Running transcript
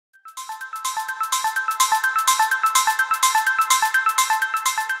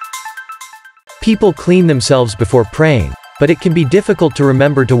People clean themselves before praying, but it can be difficult to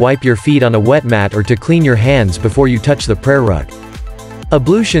remember to wipe your feet on a wet mat or to clean your hands before you touch the prayer rug.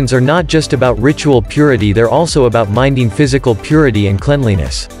 Ablutions are not just about ritual purity, they're also about minding physical purity and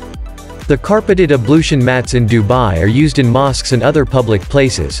cleanliness. The carpeted ablution mats in Dubai are used in mosques and other public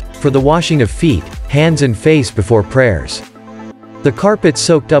places, for the washing of feet, hands and face before prayers. The carpet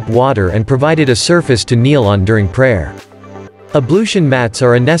soaked up water and provided a surface to kneel on during prayer. Ablution mats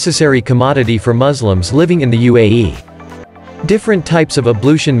are a necessary commodity for Muslims living in the UAE. Different types of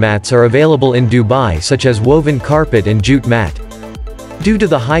ablution mats are available in Dubai, such as woven carpet and jute mat. Due to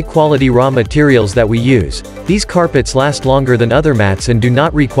the high-quality raw materials that we use, these carpets last longer than other mats and do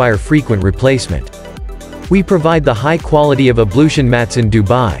not require frequent replacement. We provide the high quality of ablution mats in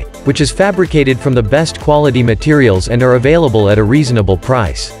Dubai, which is fabricated from the best quality materials and are available at a reasonable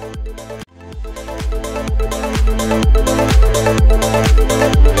price.